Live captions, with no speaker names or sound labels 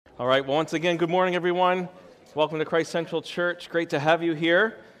All right, well, once again, good morning, everyone. Welcome to Christ Central Church. Great to have you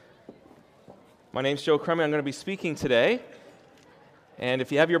here. My name's Joe Crummy. I'm going to be speaking today. And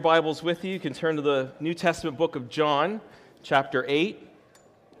if you have your Bibles with you, you can turn to the New Testament book of John, chapter 8.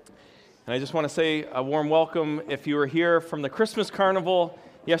 And I just want to say a warm welcome if you were here from the Christmas Carnival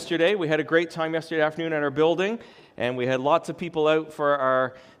yesterday. We had a great time yesterday afternoon at our building, and we had lots of people out for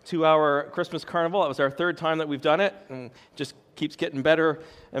our 2-hour Christmas Carnival. That was our third time that we've done it, and just keeps getting better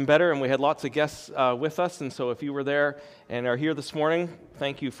and better, and we had lots of guests with us. And so if you were there and are here this morning,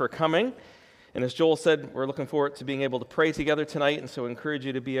 thank you for coming. And as Joel said, we're looking forward to being able to pray together tonight, and so I encourage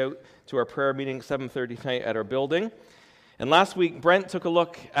you to be out to our prayer meeting 7:30 tonight at our building. And last week, Brent took a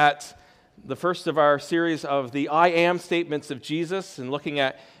look at the first of our series of the I am statements of Jesus, and looking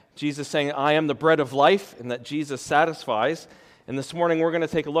at Jesus saying, I am the bread of life, and that Jesus satisfies. And this morning, we're going to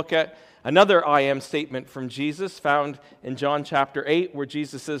take a look at another I am statement from Jesus found in John chapter 8, where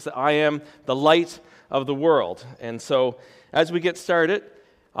Jesus says that I am the light of the world. And so as we get started,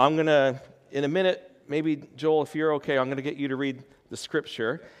 I'm going to, in a minute, maybe Joel, if you're okay, I'm going to get you to read the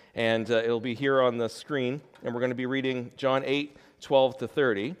scripture, and it'll be here on the screen, and we're going to be reading John 8:12 to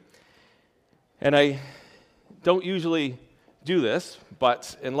 30. And I don't usually do this,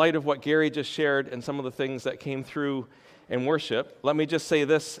 but in light of what Gary just shared and some of the things that came through in worship, let me just say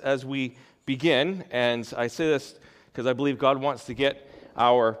this as we begin, and I say this because I believe God wants to get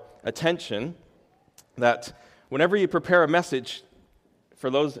our attention, that whenever you prepare a message, for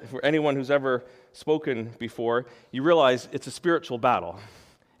anyone who's ever spoken before, you realize it's a spiritual battle.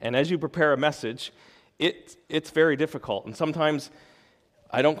 And as you prepare a message, it's very difficult. And sometimes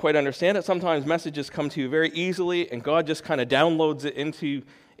I don't quite understand it. Sometimes messages come to you very easily, and God just kind of downloads it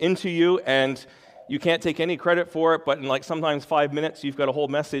into you, and you can't take any credit for it, but in sometimes 5 minutes, you've got a whole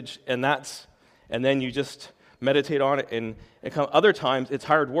message, and then you just meditate on it, and other times, it's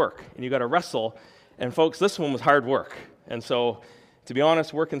hard work, and you got to wrestle. And folks, this one was hard work. And so, to be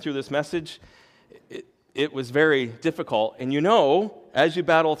honest, working through this message, it was very difficult. And as you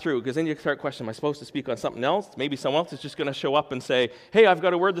battle through, because then you start questioning, am I supposed to speak on something else? Maybe someone else is just going to show up and say, hey, I've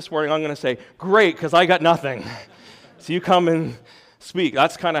got a word this morning. I'm going to say, great, because I got nothing. So you come and speak.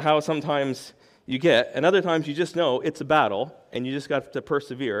 That's kind of how sometimes you get. And other times you just know it's a battle, and you just got to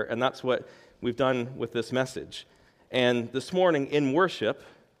persevere. And that's what we've done with this message. And this morning in worship,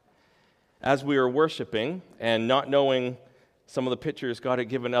 as we were worshiping and not knowing some of the pictures God had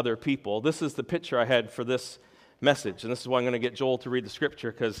given other people, this is the picture I had for this message. And this is why I'm going to get Joel to read the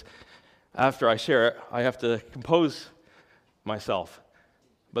scripture, because after I share it, I have to compose myself.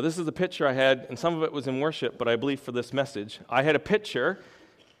 But this is the picture I had, and some of it was in worship, but I believe for this message. I had a picture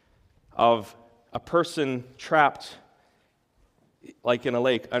of a person trapped like in a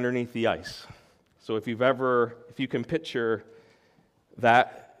lake underneath the ice. So if you can picture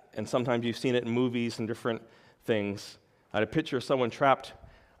that, and sometimes you've seen it in movies and different things, I had a picture of someone trapped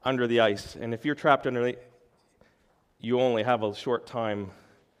under the ice. And if you're trapped under the you only have a short time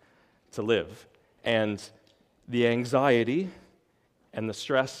to live. And the anxiety and the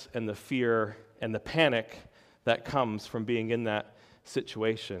stress and the fear and the panic that comes from being in that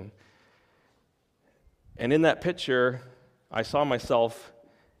situation. And in that picture, I saw myself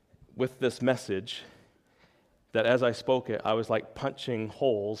with this message that as I spoke it, I was like punching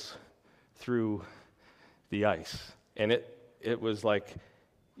holes through the ice. And it was like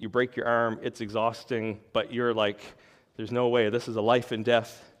you break your arm, it's exhausting, but you're like, there's no way, this is a life and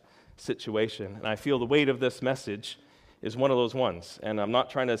death situation. And I feel the weight of this message is one of those ones. And I'm not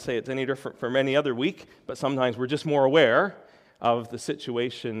trying to say it's any different from any other week, but sometimes we're just more aware of the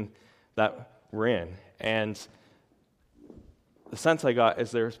situation that we're in. And the sense I got is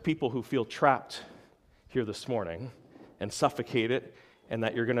there's people who feel trapped here this morning and suffocated, and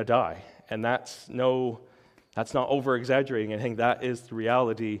that you're going to die. And that's not over-exaggerating. I think that is the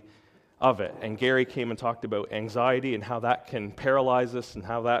reality of it. And Gary came and talked about anxiety and how that can paralyze us, and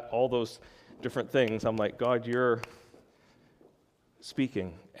how that, all those different things. I'm like, God, you're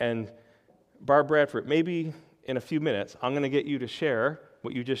speaking. And Barb Bradford, maybe in a few minutes, I'm going to get you to share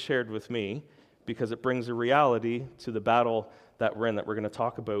what you just shared with me, because it brings a reality to the battle that we're in, that we're going to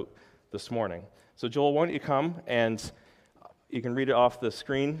talk about this morning. So Joel, why don't you come, and you can read it off the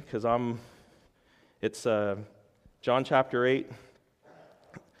screen, because it's John chapter 8,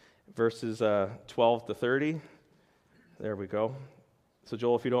 verses 12 to 30. There we go. So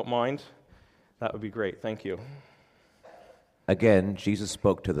Joel, if you don't mind, that would be great. Thank you. Again, Jesus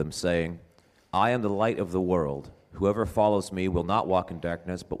spoke to them, saying, I am the light of the world. Whoever follows me will not walk in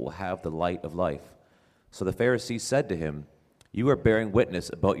darkness, but will have the light of life. So the Pharisees said to him, You are bearing witness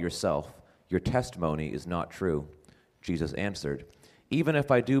about yourself. Your testimony is not true. Jesus answered, Even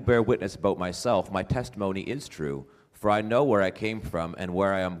if I do bear witness about myself, my testimony is true, for I know where I came from and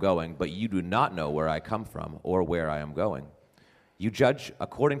where I am going, but you do not know where I come from or where I am going. You judge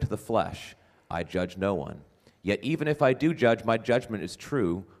according to the flesh. I judge no one. Yet even if I do judge, my judgment is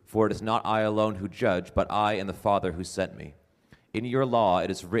true, for it is not I alone who judge, but I and the Father who sent me. In your law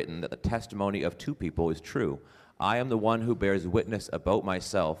it is written that the testimony of two people is true. I am the one who bears witness about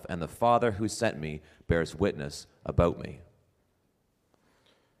myself, and the Father who sent me bears witness about me.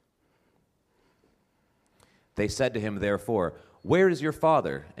 They said to him, therefore, where is your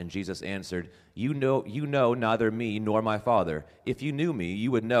Father? And Jesus answered, You know neither me nor my Father. If you knew me, you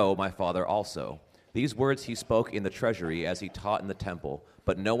would know my Father also. These words he spoke in the treasury as he taught in the temple,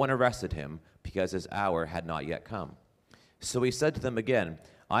 but no one arrested him, because his hour had not yet come. So he said to them again,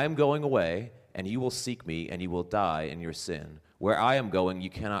 I am going away, and you will seek me, and you will die in your sin. Where I am going, you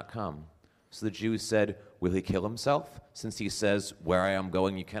cannot come. So the Jews said, Will he kill himself, since he says, Where I am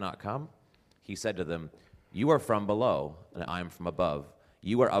going, you cannot come? He said to them, You are from below, and I am from above.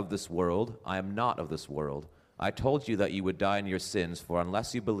 You are of this world, I am not of this world. I told you that you would die in your sins, for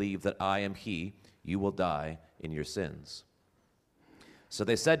unless you believe that I am he, you will die in your sins. So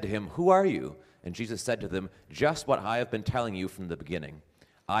they said to him, Who are you? And Jesus said to them, Just what I have been telling you from the beginning.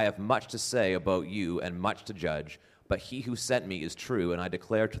 I have much to say about you and much to judge, but he who sent me is true, and I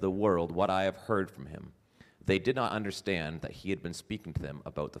declare to the world what I have heard from him. They did not understand that he had been speaking to them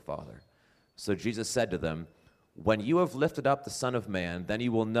about the Father. So Jesus said to them, When you have lifted up the Son of Man, then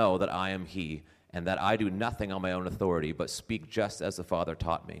you will know that I am he, and that I do nothing on my own authority, but speak just as the Father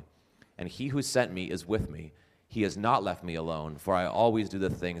taught me. And he who sent me is with me. He has not left me alone, for I always do the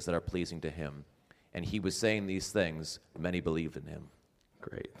things that are pleasing to him. And he was saying these things, many believed in him.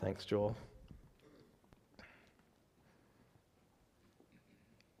 Great. Thanks, Joel.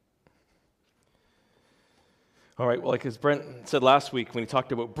 All right, well, like as Brent said last week when he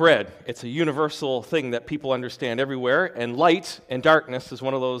talked about bread, it's a universal thing that people understand everywhere, and light and darkness is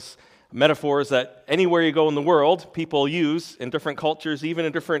one of those metaphors that anywhere you go in the world, people use in different cultures, even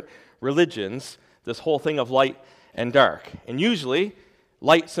in different religions, this whole thing of light and dark. And usually,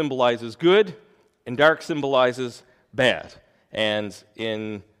 light symbolizes good, and dark symbolizes bad. And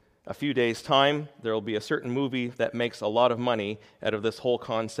in a few days' time, there will be a certain movie that makes a lot of money out of this whole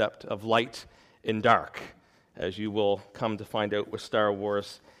concept of light and dark, as you will come to find out with Star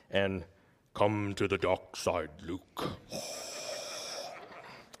Wars and Come to the Dark Side, Luke.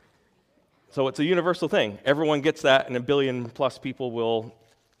 So it's a universal thing. Everyone gets that, and 1 billion plus people will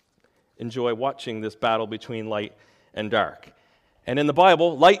enjoy watching this battle between light and dark. And in the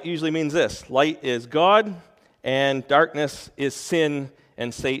Bible, light usually means this. Light is God, and darkness is sin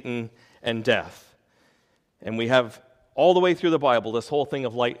and Satan and death. And we have all the way through the Bible this whole thing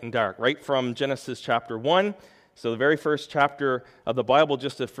of light and dark, right from Genesis chapter 1. So the very first chapter of the Bible,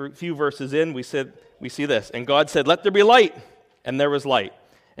 just a few verses in, we see this. And God said, Let there be light, and there was light.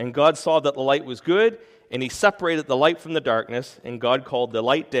 And God saw that the light was good, and he separated the light from the darkness, and God called the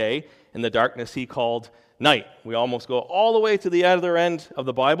light day, and the darkness he called night. We almost go all the way to the other end of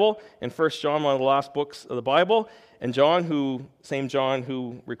the Bible, in 1 John, one of the last books of the Bible. And same John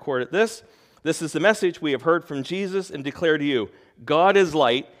who recorded this is the message we have heard from Jesus and declare to you. God is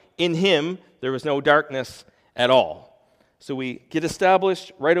light. In him there is no darkness at all. So we get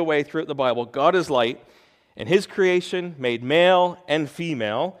established right away throughout the Bible. God is light, and his creation, made male and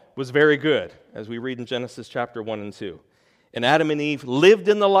female, was very good, as we read in Genesis chapter 1 and 2. And Adam and Eve lived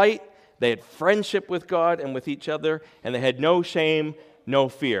in the light. They had friendship with God and with each other, and they had no shame, no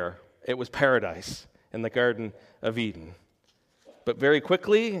fear. It was paradise in the Garden of Eden. But very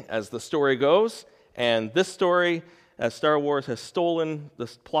quickly, as the story goes, and this story, as Star Wars has stolen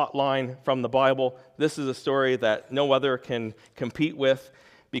this plot line from the Bible, this is a story that no other can compete with,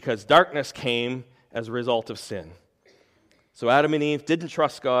 because darkness came as a result of sin. So Adam and Eve didn't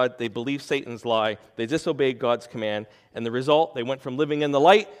trust God. They believed Satan's lie. They disobeyed God's command. And the result, they went from living in the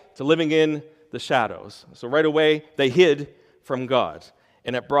light to living in the shadows. So right away, they hid from God.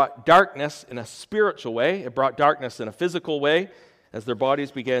 And it brought darkness in a spiritual way. It brought darkness in a physical way as their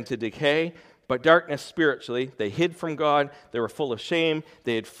bodies began to decay. But darkness spiritually, they hid from God. They were full of shame.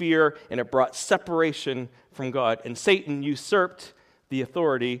 They had fear. And it brought separation from God. And Satan usurped the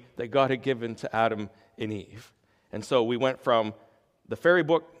authority that God had given to Adam and Eve. And so we went from the fairy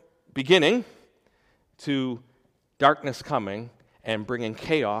book beginning to darkness coming and bringing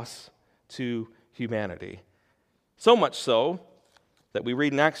chaos to humanity. So much so that we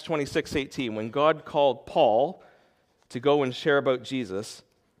read in Acts 26:18, when God called Paul to go and share about Jesus,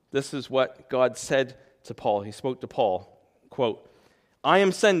 this is what God said to Paul. He spoke to Paul, quote, I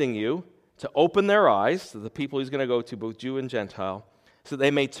am sending you to open their eyes, to the people he's going to go to, both Jew and Gentile, so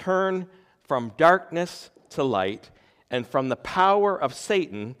they may turn from darkness to light and from the power of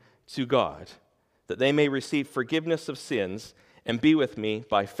Satan to God, that they may receive forgiveness of sins and be with me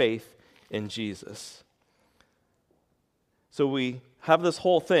by faith in Jesus. So we have this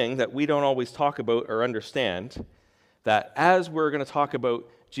whole thing that we don't always talk about or understand, that as we're going to talk about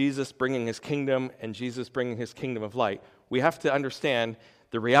Jesus bringing his kingdom and Jesus bringing his kingdom of light, we have to understand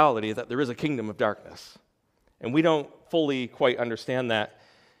the reality that there is a kingdom of darkness. And we don't fully quite understand that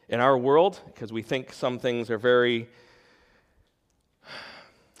in our world because we think some things are very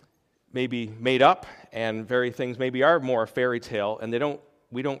maybe made up and very things maybe are more fairy tale, and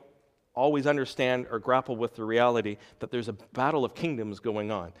we don't always understand or grapple with the reality that there's a battle of kingdoms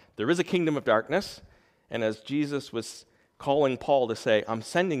going on. There is a kingdom of darkness, and as Jesus was calling Paul to say, I'm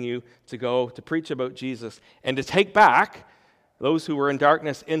sending you to go to preach about Jesus and to take back those who were in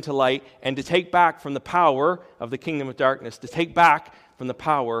darkness into light, and to take back from the power of the kingdom of darkness, to take back from the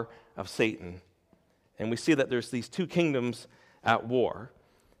power of Satan. And we see that there's these two kingdoms at war.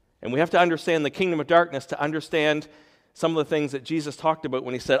 And we have to understand the kingdom of darkness to understand some of the things that Jesus talked about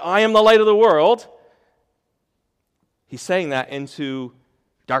when he said, I am the light of the world. He's saying that into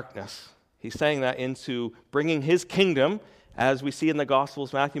darkness. He's saying that into bringing his kingdom, as we see in the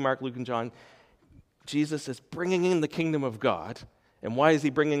Gospels, Matthew, Mark, Luke, and John. Jesus is bringing in the kingdom of God. And why is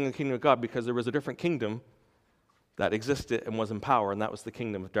he bringing the kingdom of God? Because there was a different kingdom that existed and was in power, and that was the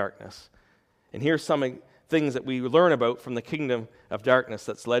kingdom of darkness. And here's some things that we learn about from the kingdom of darkness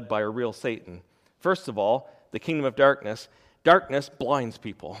that's led by a real Satan. First of all, the kingdom of darkness blinds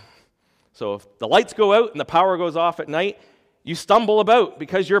people. So if the lights go out and the power goes off at night, you stumble about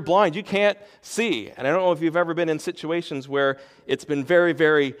because you're blind. You can't see. And I don't know if you've ever been in situations where it's been very,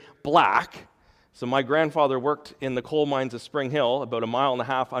 very black. So my grandfather worked in the coal mines of Spring Hill, about 1.5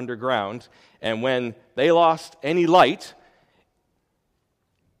 miles underground, and when they lost any light,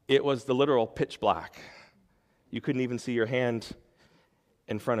 it was the literal pitch black. You couldn't even see your hand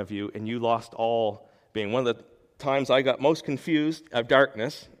in front of you, and you lost all being. One of the times I got most confused of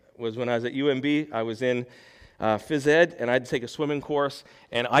darkness was when I was at UMB. I was in phys ed, and I had to take a swimming course,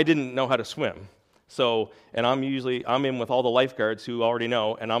 and I didn't know how to swim. So, and I'm in with all the lifeguards who already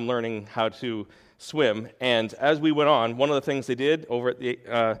know, and I'm learning how to swim. And as we went on, one of the things they did over at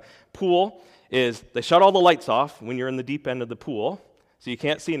the pool is they shut all the lights off when you're in the deep end of the pool, so you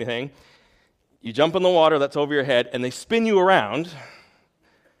can't see anything. You jump in the water that's over your head, and they spin you around,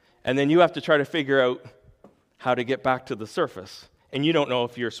 and then you have to try to figure out how to get back to the surface. And you don't know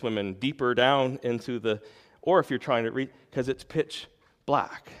if you're swimming deeper down into the, or if you're trying to because it's pitch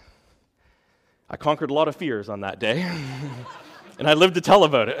black. I conquered a lot of fears on that day, and I lived to tell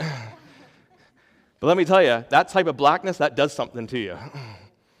about it. But let me tell you, that type of blackness, that does something to you.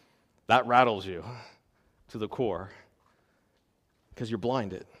 That rattles you to the core because you're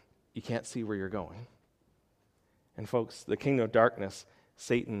blinded. You can't see where you're going. And folks, the kingdom of darkness,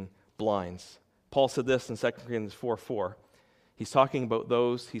 Satan blinds. Paul said this in 2 Corinthians 4:4. He's talking about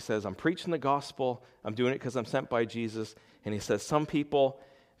those, he says, I'm preaching the gospel, I'm doing it because I'm sent by Jesus, and he says some people,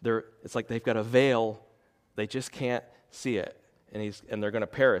 it's like they've got a veil, they just can't see it, and they're going to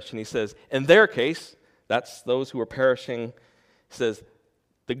perish. And he says, in their case, that's those who are perishing, he says,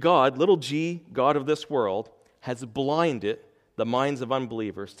 the God, little g, God of this world, has blinded the minds of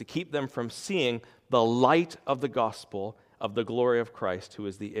unbelievers to keep them from seeing the light of the gospel of the glory of Christ, who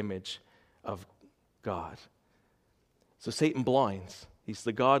is the image of God. So Satan blinds. He's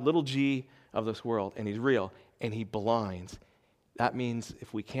the God, little g, of this world, and he's real, and he blinds. That means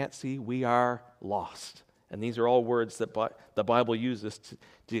if we can't see, we are lost. And these are all words that the Bible uses to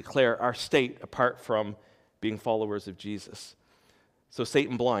declare our state apart from being followers of Jesus. So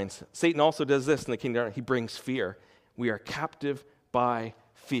Satan blinds. Satan also does this in the kingdom. He brings fear. We are captive by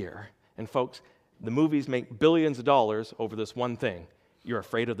fear. And folks, the movies make billions of dollars over this one thing. You're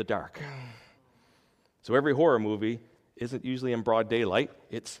afraid of the dark. So every horror movie isn't usually in broad daylight.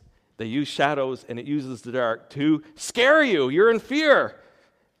 They use shadows and it uses the dark to scare you. You're in fear.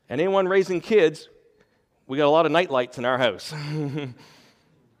 And anyone raising kids, we got a lot of night lights in our house.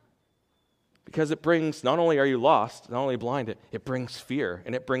 Because it brings, not only are you lost, not only blinded, it brings fear,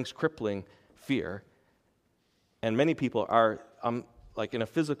 and it brings crippling fear. And many people are, like in a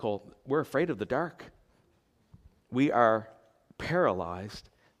physical, we're afraid of the dark. We are paralyzed,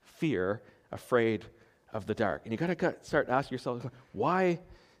 fear, afraid of the dark. And you got to start asking yourself, why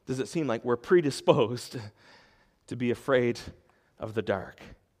does it seem like we're predisposed to be afraid of the dark?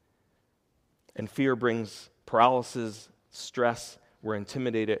 And fear brings paralysis, stress, we're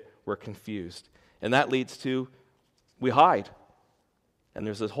intimidated, we're confused. And that leads to, we hide. And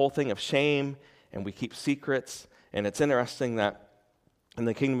there's this whole thing of shame, and we keep secrets. And it's interesting that In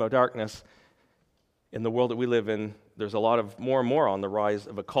the kingdom of darkness, in the world that we live in, there's a lot of more and more on the rise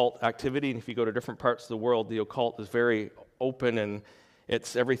of occult activity. And if you go to different parts of the world, the occult is very open and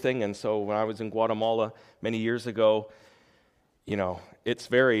it's everything. And so when I was in Guatemala many years ago, it's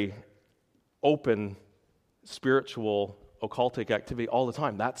very open, spiritual, occultic activity all the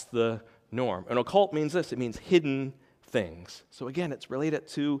time. That's the norm. And occult means this. It means hidden things. So again, it's related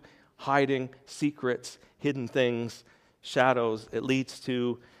to hiding, secrets, hidden things, shadows. It leads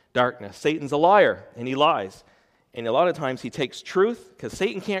to darkness. Satan's a liar, and he lies. And a lot of times he takes truth, because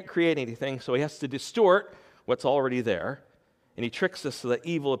Satan can't create anything, so he has to distort what's already there. And he tricks us so that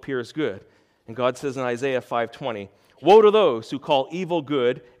evil appears good. And God says in Isaiah 5:20, "Woe to those who call evil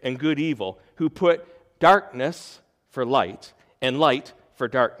good and good evil, who put darkness for light and light for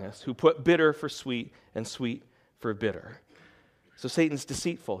darkness, who put bitter for sweet and sweet for bitter." So Satan's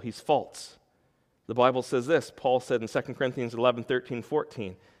deceitful. He's false. The Bible says this. Paul said in 2 Corinthians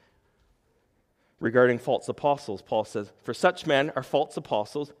 11:13-14, regarding false apostles, Paul says, "For such men are false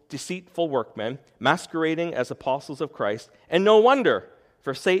apostles, deceitful workmen, masquerading as apostles of Christ, and no wonder,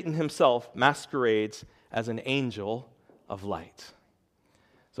 for Satan himself masquerades as an angel of light."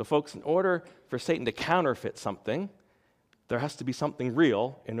 So folks, in order for Satan to counterfeit something, there has to be something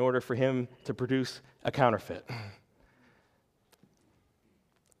real in order for him to produce a counterfeit.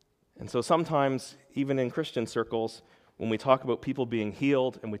 And so sometimes, even in Christian circles, when we talk about people being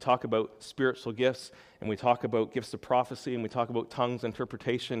healed, and we talk about spiritual gifts, and we talk about gifts of prophecy, and we talk about tongues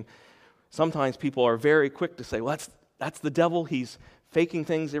interpretation, sometimes people are very quick to say, well, that's the devil, he's faking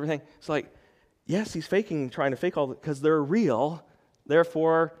things, everything. It's like, yes, he's faking, trying to fake all that, because they're real,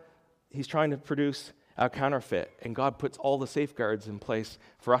 therefore, he's trying to produce a counterfeit. And God puts all the safeguards in place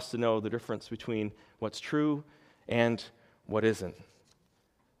for us to know the difference between what's true and what isn't.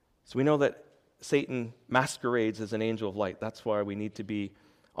 So we know that Satan masquerades as an angel of light. That's why we need to be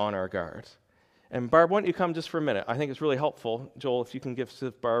on our guard. And Barb, why don't you come just for a minute? I think it's really helpful. Joel, if you can give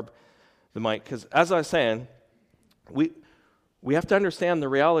Barb the mic. Because as I was saying, we have to understand the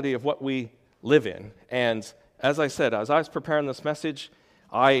reality of what we live in. And as I said, as I was preparing this message,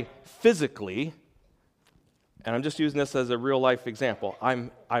 I physically, and I'm just using this as a real-life example,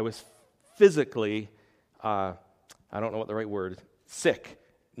 I was physically, I don't know what the right word, sick,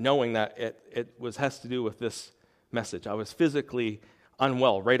 knowing that it has to do with this message. I was physically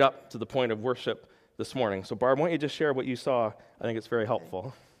unwell right up to the point of worship this morning. So Barb, why don't you just share what you saw? I think it's very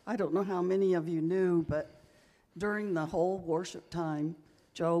helpful. I don't know how many of you knew, but during the whole worship time,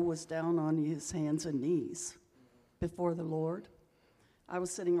 Joe was down on his hands and knees before the Lord. I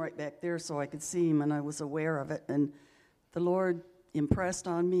was sitting right back there so I could see him, and I was aware of it, and the Lord impressed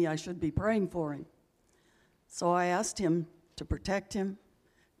on me I should be praying for him. So I asked him to protect him,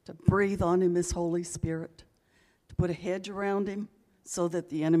 to breathe on him his Holy Spirit, to put a hedge around him so that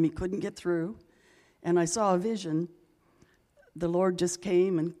the enemy couldn't get through. And I saw a vision. The Lord just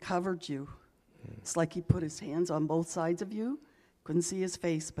came and covered you. It's like he put his hands on both sides of you. Couldn't see his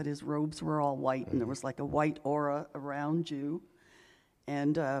face, but his robes were all white, and there was like a white aura around you.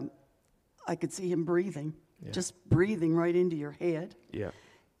 And I could see him breathing, just breathing right into your head. Yeah.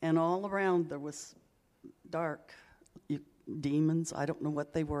 And all around there was dark demons. I don't know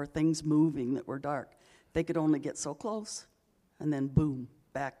what they were, things moving that were dark. They could only get so close, and then boom,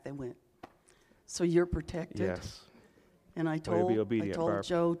 back they went. So you're protected. Yes. And I Way to told be obedient, Barb.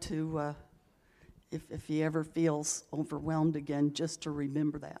 Joe to, if he ever feels overwhelmed again, just to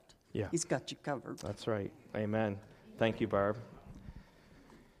remember that. Yeah. He's got you covered. That's right. Amen. Thank you, Barb.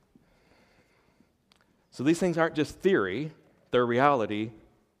 So these things aren't just theory, they're reality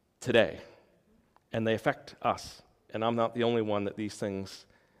today. And they affect us. And I'm not the only one that these things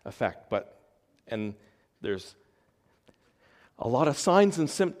affect. And there's a lot of signs and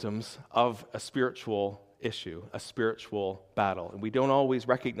symptoms of a spiritual issue, a spiritual battle. And we don't always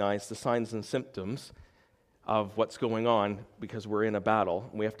recognize the signs and symptoms of what's going on because we're in a battle,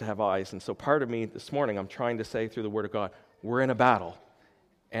 and we have to have eyes. And so part of me this morning, I'm trying to say through the Word of God, we're in a battle.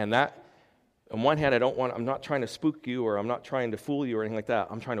 And that, on one hand, I'm not trying to spook you, or I'm not trying to fool you or anything like that.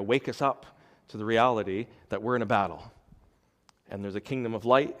 I'm trying to wake us up to the reality that we're in a battle. And there's a kingdom of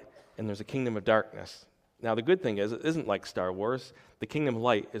light, and there's a kingdom of darkness. Now, the good thing is, it isn't like Star Wars. The kingdom of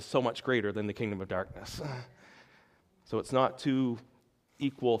light is so much greater than the kingdom of darkness. So it's not two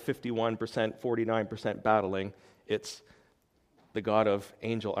equal 51%, 49% battling. It's the God of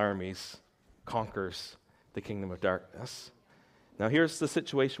angel armies conquers the kingdom of darkness. Now, here's the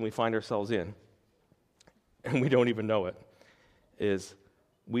situation we find ourselves in, and we don't even know it, is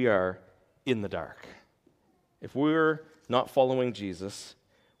we are in the dark. If we're not following Jesus,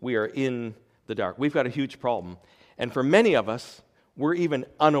 we are in the dark. We've got a huge problem. And for many of us, we're even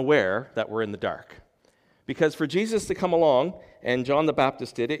unaware that we're in the dark. Because for Jesus to come along, and John the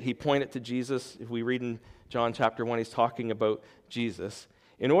Baptist did it, he pointed to Jesus. If we read in John chapter 1, he's talking about Jesus.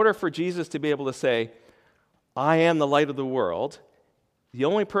 In order for Jesus to be able to say, I am the light of the world, the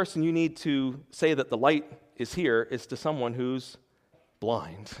only person you need to say that the light is here is to someone who's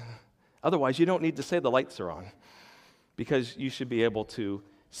blind. Otherwise, you don't need to say the lights are on, because you should be able to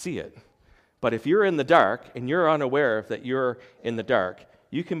see it. But if you're in the dark and you're unaware that you're in the dark,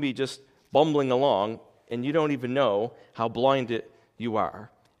 you can be just bumbling along and you don't even know how blinded you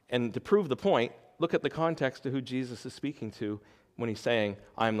are. And to prove the point, look at the context of who Jesus is speaking to when he's saying,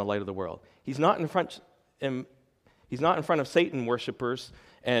 I am the light of the world. He's not in front of Satan worshipers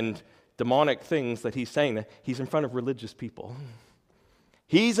and demonic things that he's saying that. He's in front of religious people.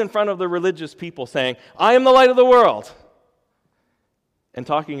 He's in front of the religious people saying, I am the light of the world. And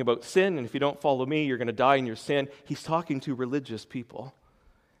talking about sin, and if you don't follow me, you're going to die in your sin. He's talking to religious people.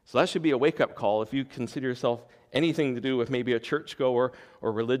 So that should be a wake-up call if you consider yourself anything to do with maybe a churchgoer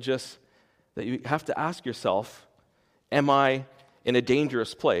or religious, that you have to ask yourself, am I in a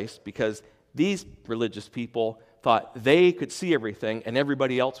dangerous place? Because these religious people thought they could see everything and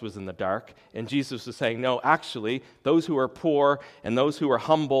everybody else was in the dark. And Jesus was saying, no, actually, those who are poor and those who are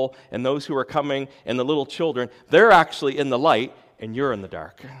humble and those who are coming and the little children, they're actually in the light and you're in the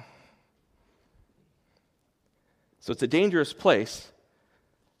dark. So it's a dangerous place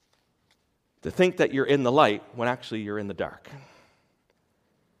to think that you're in the light when actually you're in the dark.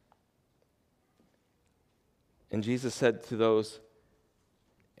 And Jesus said to those,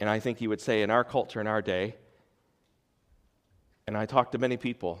 and I think he would say in our culture, in our day, and I talk to many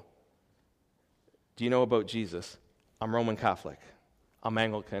people, do you know about Jesus? I'm Roman Catholic, I'm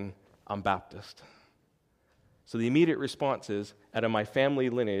Anglican, I'm Baptist. So the immediate response is, out of my family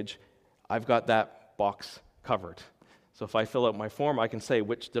lineage, I've got that box covered. So if I fill out my form, I can say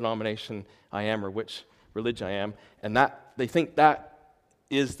which denomination I am or which religion I am, and that they think that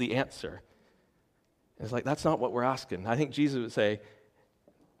is the answer. It's like, that's not what we're asking. I think Jesus would say,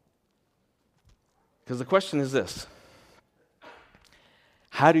 because the question is this: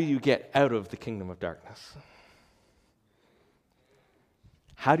 how do you get out of the kingdom of darkness?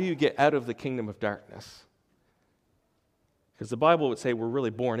 How do you get out of the kingdom of darkness? Because the Bible would say we're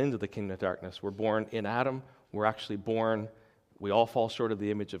really born into the kingdom of darkness. We're born in Adam. We're actually born, we all fall short of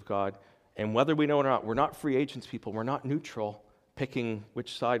the image of God. And whether we know it or not, we're not free agents, people. We're not neutral, picking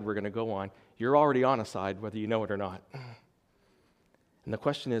which side we're going to go on. You're already on a side, whether you know it or not. And the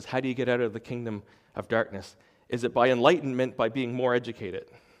question is, how do you get out of the kingdom of darkness? Is it by enlightenment, by being more educated?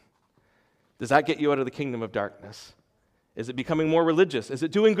 Does that get you out of the kingdom of darkness? Is it becoming more religious? Is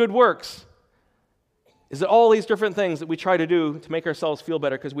it doing good works? Is it all these different things that we try to do to make ourselves feel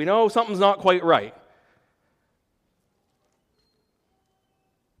better because we know something's not quite right?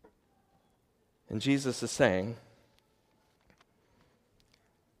 And Jesus is saying,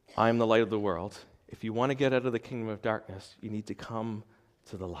 I am the light of the world. If you want to get out of the kingdom of darkness, you need to come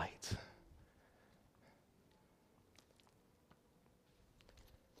to the light.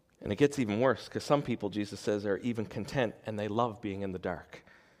 And it gets even worse because some people, Jesus says, are even content and they love being in the dark.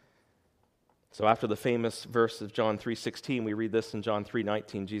 So after the famous verse of John 3:16, we read this in John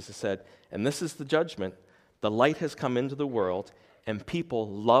 3:19. Jesus said, and this is the judgment. The light has come into the world, and people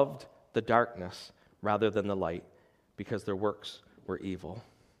loved the darkness rather than the light because their works were evil.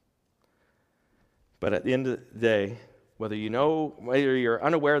 But at the end of the day, whether you're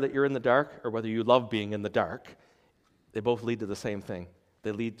unaware that you're in the dark or whether you love being in the dark, they both lead to the same thing.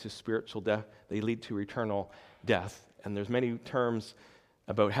 They lead to spiritual death. They lead to eternal death. And there's many terms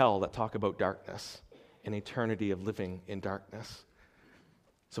about hell that talk about darkness, an eternity of living in darkness.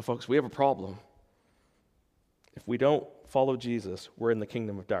 So folks, we have a problem. If we don't follow Jesus, we're in the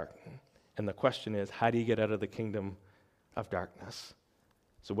kingdom of darkness. And the question is, how do you get out of the kingdom of darkness?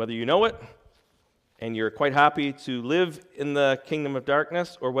 So whether you know it, and you're quite happy to live in the kingdom of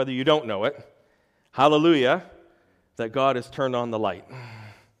darkness, or whether you don't know it, hallelujah, that God has turned on the light.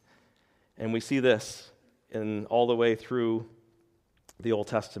 And we see this in all the way through the Old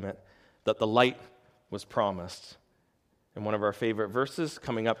Testament, that the light was promised. And one of our favorite verses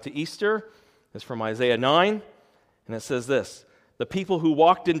coming up to Easter is from Isaiah 9, and it says this: the people who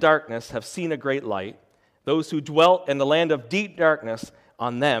walked in darkness have seen a great light. Those who dwelt in the land of deep darkness,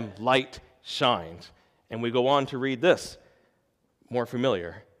 on them light shined. And we go on to read this, more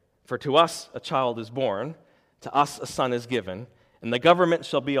familiar. For to us a child is born, to us a son is given, and the government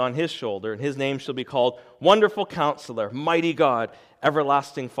shall be on his shoulder, and his name shall be called Wonderful Counselor, Mighty God,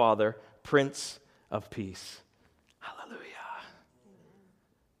 Everlasting Father, Prince of Peace. Hallelujah.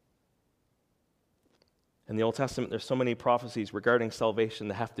 In the Old Testament, there's so many prophecies regarding salvation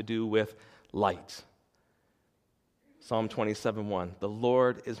that have to do with light. Psalm 27:1, the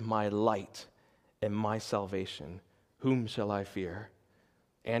Lord is my light and my salvation. Whom shall I fear?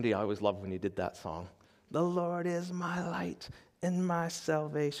 Andy, I always loved when he did that song. The Lord is my light and my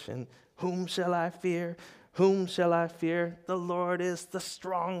salvation. Whom shall I fear? Whom shall I fear? The Lord is the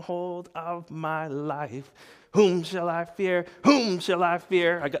stronghold of my life. Whom shall I fear? Whom shall I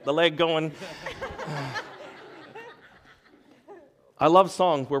fear? I got the leg going. I love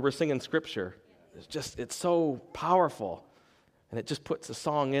songs where we're singing scripture. It's so powerful. And it just puts a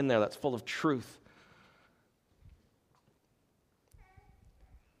song in there that's full of truth.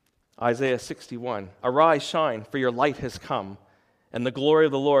 Isaiah 61, arise, shine, for your light has come, and the glory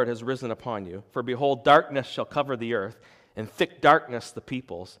of the Lord has risen upon you. For behold, darkness shall cover the earth, and thick darkness the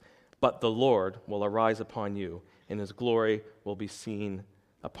peoples. But the Lord will arise upon you, and his glory will be seen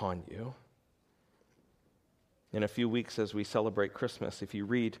upon you. In a few weeks, as we celebrate Christmas, if you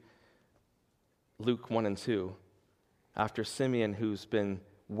read Luke 1 and 2, after Simeon, who's been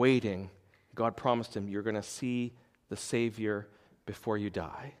waiting, God promised him, you're going to see the Savior before you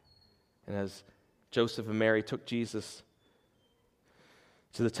die. And as Joseph and Mary took Jesus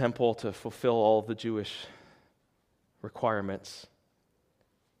to the temple to fulfill all of the Jewish requirements,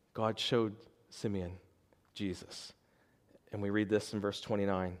 God showed Simeon Jesus. And we read this in verse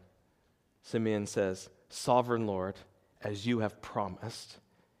 29. Simeon says, Sovereign Lord, as you have promised,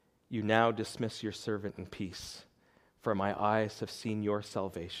 you now dismiss your servant in peace, for my eyes have seen your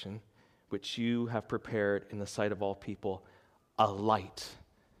salvation, which you have prepared in the sight of all people, a light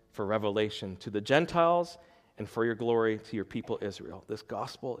for revelation to the Gentiles and for your glory to your people Israel. This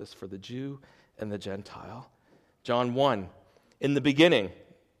gospel is for the Jew and the Gentile. John 1, in the beginning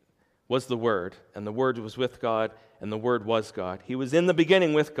was the Word, and the Word was with God, and the Word was God. He was in the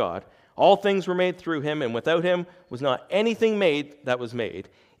beginning with God. All things were made through him, and without him was not anything made that was made.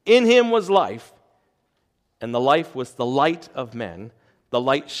 In him was life, and the life was the light of men. The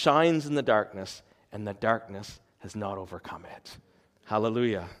light shines in the darkness, and the darkness has not overcome it.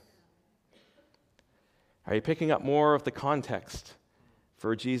 Hallelujah. Are you picking up more of the context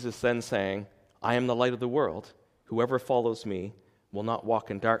for Jesus then saying, I am the light of the world. Whoever follows me will not walk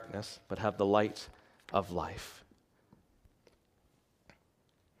in darkness, but have the light of life.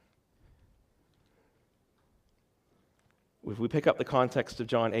 If we pick up the context of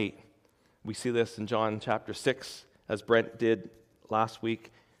John 8, we see this in John chapter 6, as Brent did last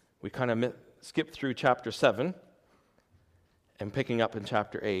week. We kind of skipped through chapter 7 and picking up in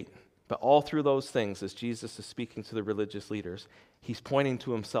chapter 8. But all through those things, as Jesus is speaking to the religious leaders, he's pointing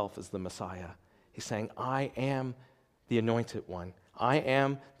to himself as the Messiah. He's saying, I am the anointed one. I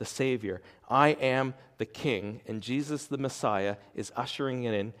am the Savior. I am the King. And Jesus, the Messiah, is ushering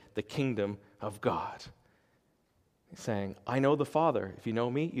in the kingdom of God. He's saying, I know the Father. If you know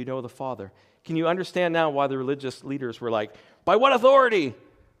me, you know the Father. Can you understand now why the religious leaders were like, by what authority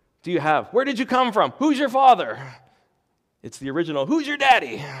do you have? Where did you come from? Who's your father? It's the original, who's your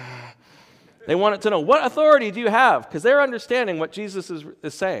daddy? They wanted to know, what authority do you have? Because they're understanding what Jesus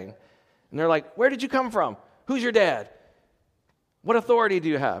is saying. And they're like, where did you come from? Who's your dad? What authority do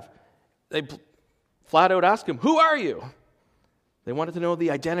you have? They flat out ask him, who are you? They wanted to know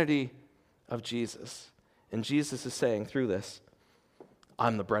the identity of Jesus. And Jesus is saying through this,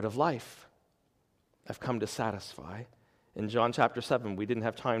 I'm the bread of life. I've come to satisfy. In John chapter 7, we didn't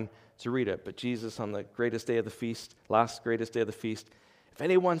have time to read it, but Jesus on the greatest day of the feast, last greatest day of the feast, if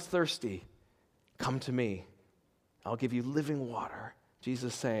anyone's thirsty, come to me. I'll give you living water.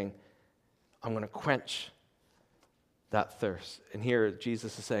 Jesus saying, I'm going to quench that thirst. And here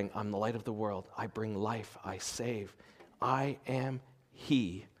Jesus is saying, I'm the light of the world. I bring life. I save. I am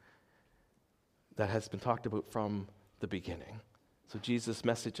He that has been talked about from the beginning. So Jesus'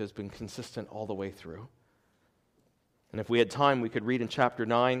 message has been consistent all the way through. And if we had time, we could read in chapter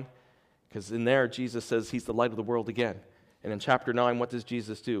 9, because in there Jesus says He's the light of the world again. And in chapter 9, what does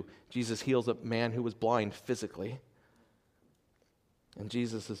Jesus do? Jesus heals a man who was blind physically. And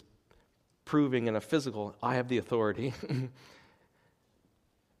Jesus is proving in a physical, I have the authority. And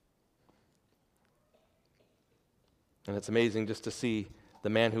it's amazing just to see the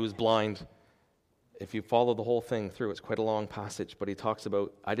man who was blind. If you follow the whole thing through, it's quite a long passage, but he talks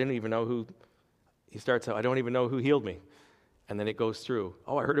about, he starts out, I don't even know who healed me. And then it goes through,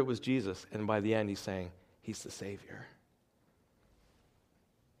 oh, I heard it was Jesus. And by the end, he's saying, He's the Savior.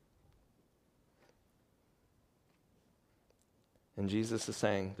 And Jesus is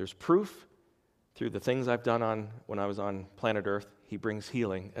saying, there's proof through the things I've done when I was on planet Earth. He brings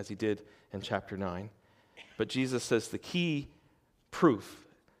healing, as He did in chapter 9. But Jesus says the key proof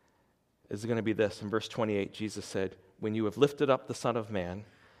is going to be this. In verse 28, Jesus said, "When you have lifted up the Son of Man,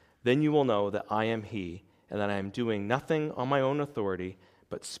 then you will know that I am he, and that I am doing nothing on my own authority,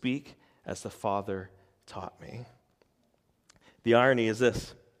 but speak as the Father taught me." The irony is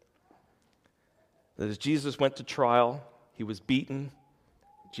this, that as Jesus went to trial, he was beaten,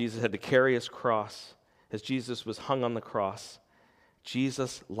 Jesus had to carry his cross. As Jesus was hung on the cross,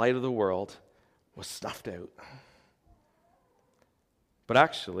 Jesus, light of the world, was snuffed out. But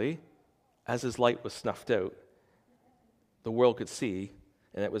actually, as his light was snuffed out, the world could see,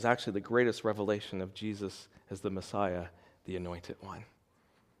 and it was actually the greatest revelation of Jesus as the Messiah, the Anointed One.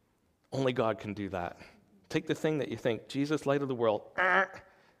 Only God can do that. Take the thing that you think, Jesus, light of the world,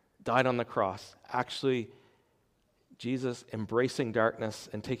 died on the cross. Actually, Jesus embracing darkness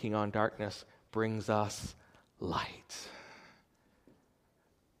and taking on darkness brings us light.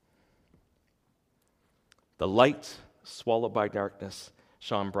 The light swallowed by darkness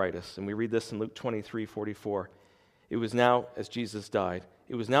shone brightest. And we read this in Luke 23:44. It was now, as Jesus died,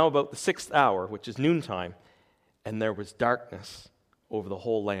 it was now about the 6th hour, which is noontime, and there was darkness over the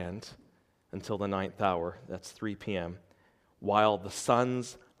whole land until the 9th hour, that's 3 p.m., while the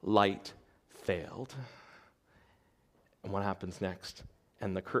sun's light failed. And what happens next?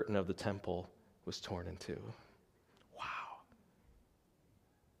 And the curtain of the temple was torn in two. Wow.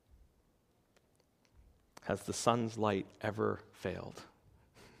 Has the sun's light ever failed?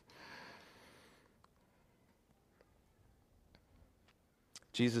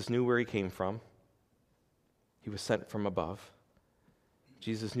 Jesus knew where he came from. He was sent from above.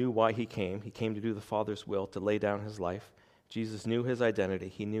 Jesus knew why he came. He came to do the Father's will, to lay down his life. Jesus knew his identity.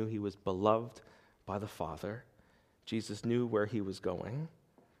 He knew he was beloved by the Father. Jesus knew where he was going.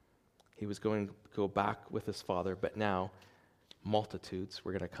 He was going to go back with his Father, but now multitudes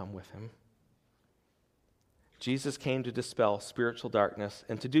were going to come with him. Jesus came to dispel spiritual darkness,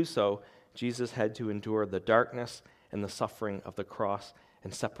 and to do so, Jesus had to endure the darkness and the suffering of the cross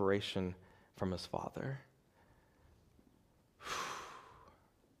and separation from his Father.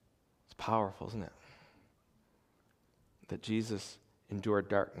 It's powerful, isn't it? That Jesus endured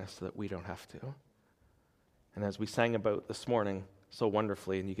darkness so that we don't have to. And as we sang about this morning so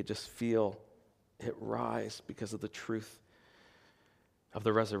wonderfully, and you could just feel it rise because of the truth of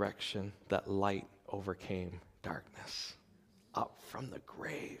the resurrection, that light overcame darkness. Up from the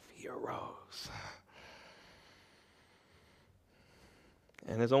grave he arose.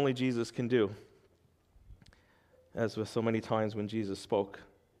 And as only Jesus can do, as with so many times when Jesus spoke,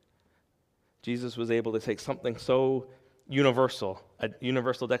 Jesus was able to take something so universal, a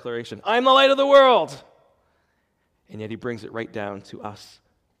universal declaration, "I'm the light of the world," and yet he brings it right down to us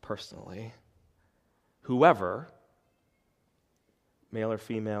personally. Whoever, male or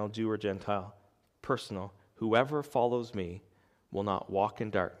female, Jew or Gentile, personal, whoever follows me will not walk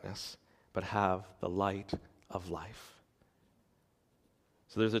in darkness, but have the light of life.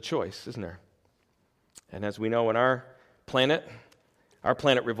 So there's a choice, isn't there? And as we know in our planet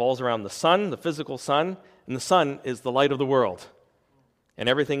revolves around the sun, the physical sun, and the sun is the light of the world. And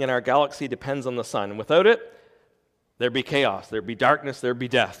everything in our galaxy depends on the sun. And without it, there'd be chaos, there'd be darkness, there'd be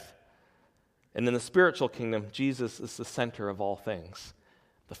death. And in the spiritual kingdom, Jesus is the center of all things.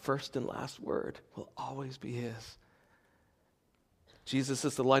 The first and last word will always be his. Jesus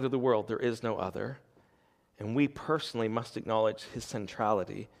is the light of the world. There is no other. And we personally must acknowledge his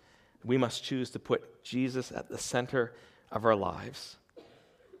centrality. We must choose to put Jesus at the center of our lives.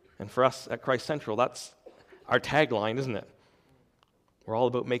 And for us at Christ Central, that's our tagline, isn't it? We're all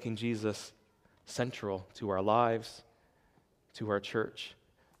about making Jesus central to our lives, to our church,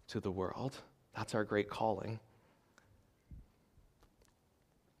 to the world. That's our great calling.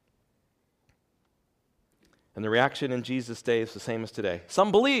 And the reaction in Jesus' day is the same as today.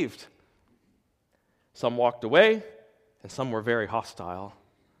 Some believed. Some walked away, and some were very hostile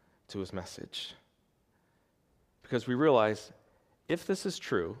to his message. Because we realize, if this is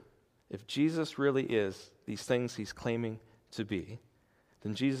true, if Jesus really is these things he's claiming to be,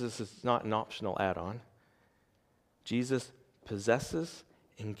 then Jesus is not an optional add-on. Jesus possesses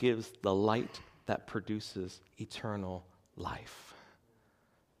and gives the light that produces eternal life.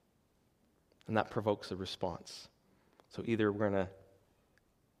 And that provokes a response. So either we're going to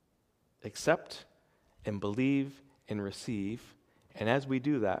accept and believe and receive, and as we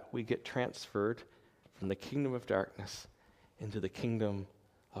do that, we get transferred from the kingdom of darkness into the kingdom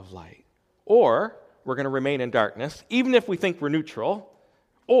of light. Or we're going to remain in darkness, even if we think we're neutral,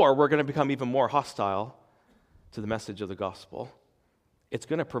 or we're going to become even more hostile to the message of the gospel. It's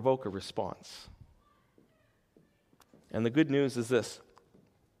going to provoke a response. And the good news is this,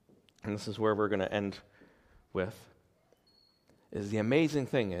 and this is where we're going to end with, is the amazing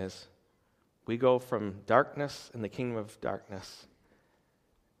thing is We go from darkness and the kingdom of darkness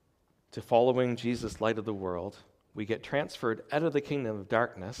to following Jesus, light of the world. We get transferred out of the kingdom of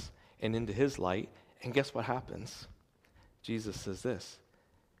darkness and into his light. And guess what happens? Jesus says this,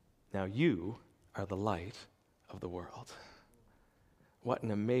 now you are the light of the world. What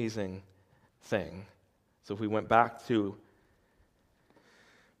an amazing thing. So if we went back to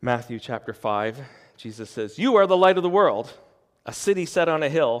Matthew chapter 5, Jesus says, you are the light of the world. A city set on a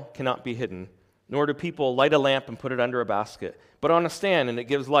hill cannot be hidden, nor do people light a lamp and put it under a basket, but on a stand, and it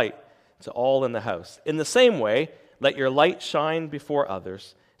gives light to all in the house. In the same way, let your light shine before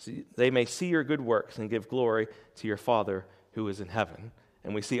others, so they may see your good works and give glory to your Father who is in heaven.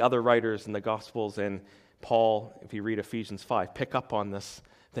 And we see other writers in the Gospels, and Paul, if you read Ephesians 5, pick up on this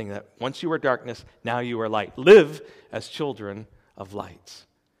thing that once you were darkness, now you are light. Live as children of light.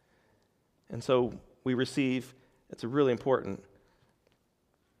 And so we receive, it's a really important,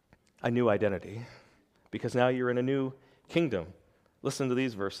 a new identity, because now you're in a new kingdom. Listen to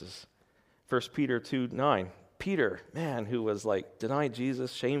these verses. 1 Peter 2:9. Peter, man, who was like denied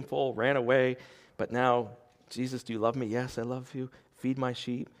Jesus, shameful, ran away, but now, Jesus, do you love me? Yes, I love you. Feed my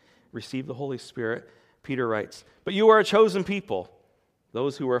sheep. Receive the Holy Spirit. Peter writes, but you are a chosen people,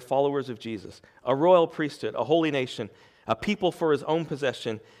 those who are followers of Jesus, a royal priesthood, a holy nation, a people for his own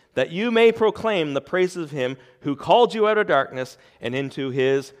possession, that you may proclaim the praises of him who called you out of darkness and into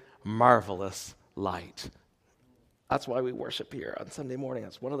his marvelous light. That's why we worship here on Sunday morning.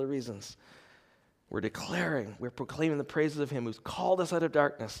 That's one of the reasons. We're proclaiming the praises of him who's called us out of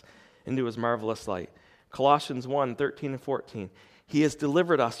darkness into his marvelous light. Colossians 1:13 and 14. He has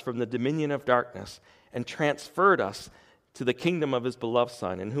delivered us from the dominion of darkness and transferred us to the kingdom of his beloved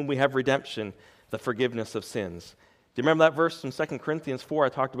Son, in whom we have redemption, the forgiveness of sins. Do you remember that verse from 2 Corinthians 4? I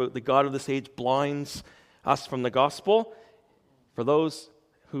talked about the God of this age blinds us from the gospel. For those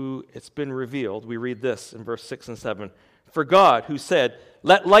who it's been revealed, we read this in verse 6 and 7. For God, who said,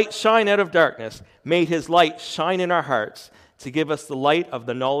 let light shine out of darkness, made his light shine in our hearts to give us the light of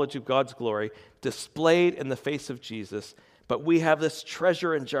the knowledge of God's glory displayed in the face of Jesus. But we have this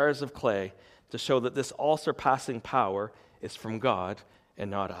treasure in jars of clay to show that this all-surpassing power is from God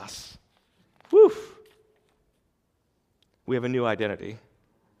and not us. Woo! We have a new identity.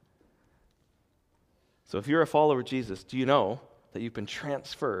 So if you're a follower of Jesus, do you know that you've been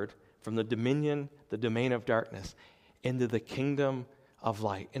transferred from the domain of darkness, into the kingdom of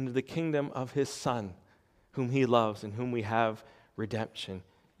light, into the kingdom of his Son, whom he loves and whom we have redemption?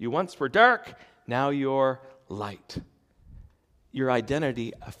 You once were dark, now you're light. Your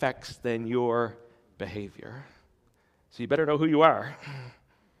identity affects then your behavior. So you better know who you are.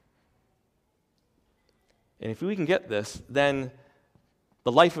 And if we can get this, then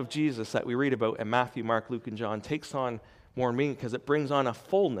the life of Jesus that we read about in Matthew, Mark, Luke, and John takes on more meaning, because it brings on a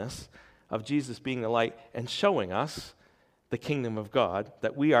fullness of Jesus being the light and showing us the kingdom of God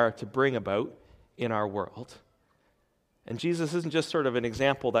that we are to bring about in our world. And Jesus isn't just sort of an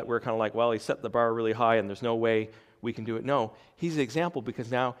example that we're kind of like, well, he set the bar really high and there's no way we can do it. No, he's an example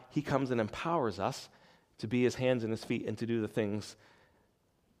because now he comes and empowers us to be his hands and his feet and to do the things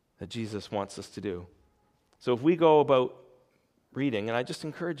that Jesus wants us to do. So if we go about reading, and I just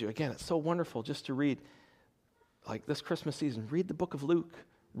encourage you, again, it's so wonderful just to read, like this Christmas season, read the book of Luke,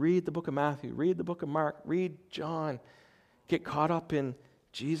 read the book of Matthew, read the book of Mark, read John. Get caught up in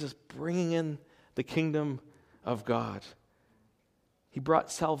Jesus bringing in the kingdom of God. He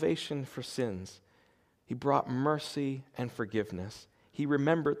brought salvation for sins. He brought mercy and forgiveness. He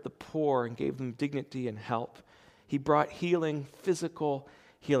remembered the poor and gave them dignity and help. He brought healing, physical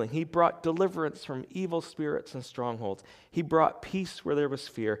healing. He brought deliverance from evil spirits and strongholds. He brought peace where there was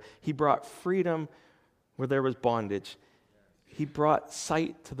fear. He brought freedom where there was bondage. He brought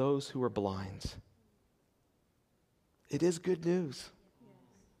sight to those who were blind. It is good news.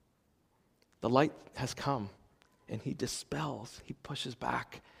 The light has come, and he dispels, he pushes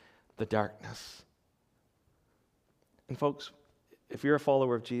back the darkness. And folks, if you're a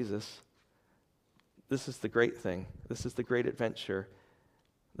follower of Jesus, this is the great thing. This is the great adventure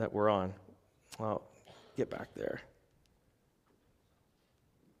that we're on. Well, get back there.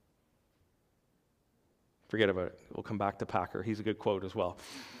 Forget about it. We'll come back to Packer. He's a good quote as well.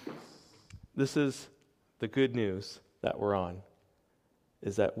 This is the good news that we're on,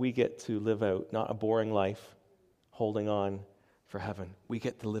 is that we get to live out not a boring life holding on for heaven. We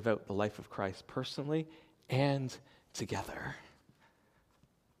get to live out the life of Christ personally and together.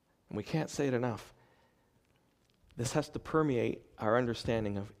 And we can't say it enough. This has to permeate our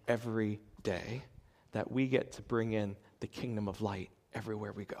understanding of every day, that we get to bring in the kingdom of light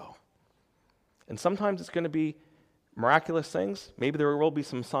everywhere we go. And sometimes it's going to be miraculous things. Maybe there will be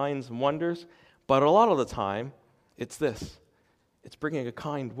some signs and wonders. But a lot of the time, it's this. It's bringing a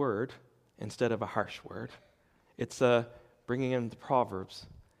kind word instead of a harsh word. It's bringing in the Proverbs.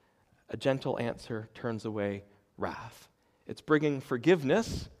 A gentle answer turns away wrath. It's bringing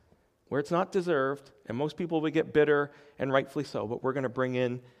forgiveness where it's not deserved, and most people would get bitter, and rightfully so, but we're going to bring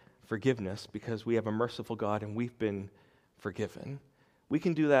in forgiveness because we have a merciful God and we've been forgiven. We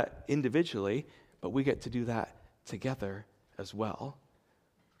can do that individually, but we get to do that together as well.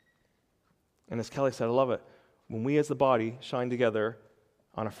 And as Kelly said, I love it. When we as the body shine together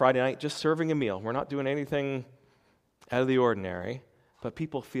on a Friday night, just serving a meal, we're not doing anything out of the ordinary, but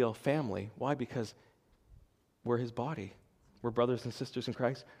people feel family. Why? Because we're his body. We're brothers and sisters in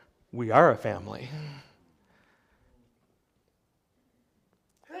Christ. We are a family.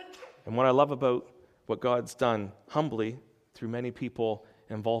 And what I love about what God's done humbly through many people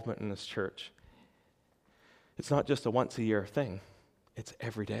involvement in this church, it's not just a once-a-year thing. It's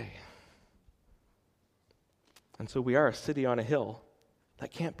every day. And so we are a city on a hill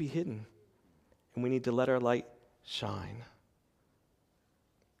that can't be hidden. And we need to let our light shine.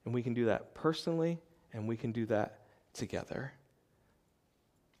 And we can do that personally, and we can do that together.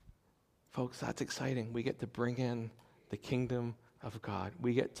 Folks, that's exciting. We get to bring in the kingdom of God.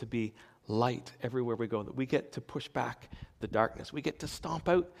 We get to be light everywhere we go. We get to push back the darkness. We get to stomp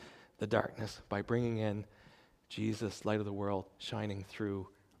out the darkness by bringing in Jesus, light of the world, shining through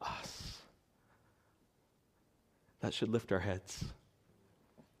us. That should lift our heads.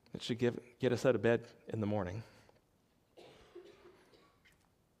 It should get us out of bed in the morning.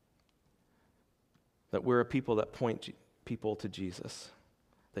 That we're a people that point people to Jesus.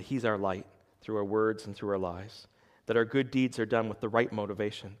 That he's our light through our words and through our lives. That our good deeds are done with the right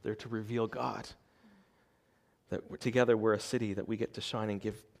motivation. They're to reveal God. That together we're a city that we get to shine and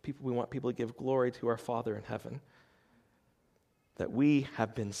give people. We want people to give glory to our Father in heaven. That we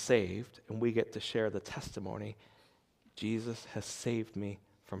have been saved and we get to share the testimony. Jesus has saved me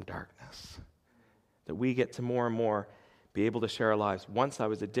from darkness. That we get to more and more be able to share our lives. Once I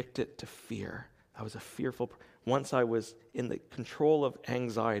was addicted to fear. I was a fearful. Once I was in the control of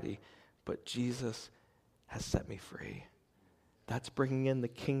anxiety. But Jesus has set me free. That's bringing in the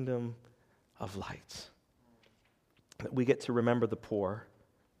kingdom of light. That we get to remember the poor.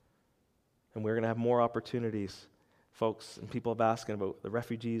 And we're going to have more opportunities, folks. And people have asked about the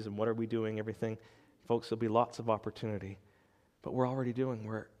refugees and what are we doing, everything. Folks, there'll be lots of opportunity. But we're already doing.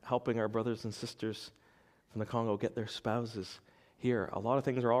 We're helping our brothers and sisters from the Congo get their spouses here. A lot of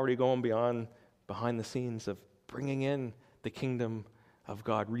things are already going behind the scenes of bringing in the kingdom of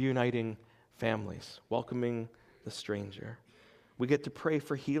God, reuniting families, welcoming the stranger. We get to pray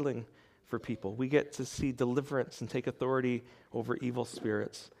for healing for people. We get to see deliverance and take authority over evil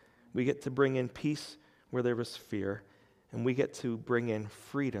spirits. We get to bring in peace where there was fear. And we get to bring in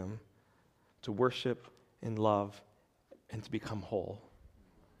freedom to worship in love and to become whole.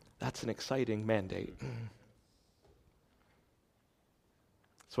 That's an exciting mandate.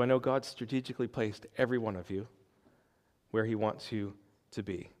 So I know God strategically placed every one of you where he wants you to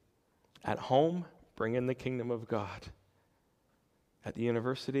be. At home, bring in the kingdom of God. At the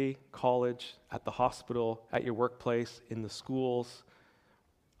university, college, at the hospital, at your workplace, in the schools.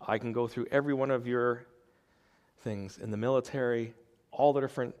 I can go through every one of your things. In the military, all the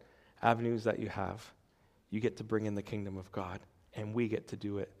different avenues that you have. You get to bring in the kingdom of God, and we get to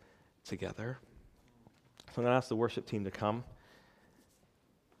do it together. So I'm going to ask the worship team to come.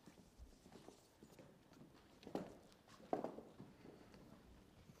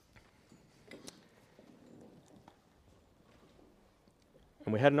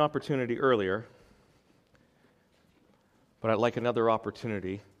 And we had an opportunity earlier, but I'd like another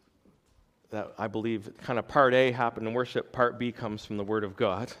opportunity that I believe kind of part A happened in worship, part B comes from the Word of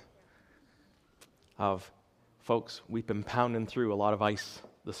God. Of, folks, we've been pounding through a lot of ice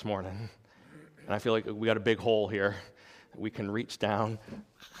this morning. And I feel like we got a big hole here that we can reach down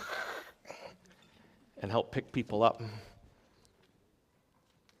and help pick people up. And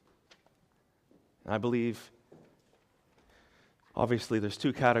I believe, obviously, there's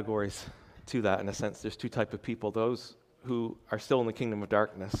two categories to that in a sense. There's two types of people. Those who are still in the kingdom of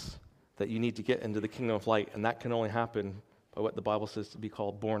darkness, that you need to get into the kingdom of light. And that can only happen by what the Bible says to be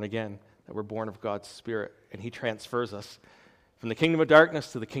called born again. That we're born of God's Spirit, and he transfers us from the kingdom of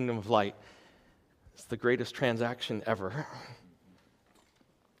darkness to the kingdom of light. It's the greatest transaction ever.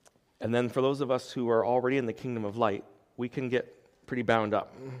 And then for those of us who are already in the kingdom of light, we can get pretty bound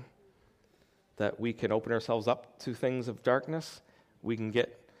up. That we can open ourselves up to things of darkness. We can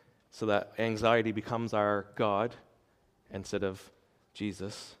get so that anxiety becomes our God instead of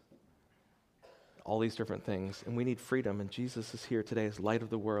Jesus. all these different things. And we need freedom, and Jesus is here today as light of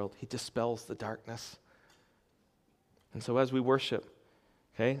the world. He dispels the darkness. And so as we worship,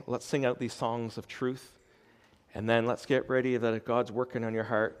 okay, let's sing out these songs of truth, and then let's get ready that if God's working on your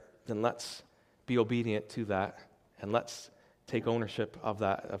heart, then let's be obedient to that, and let's take ownership of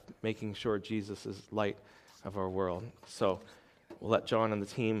that, of making sure Jesus is light of our world. So we'll let John and the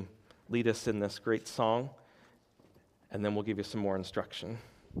team lead us in this great song, and then we'll give you some more instruction.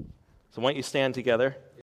 So why don't you stand together?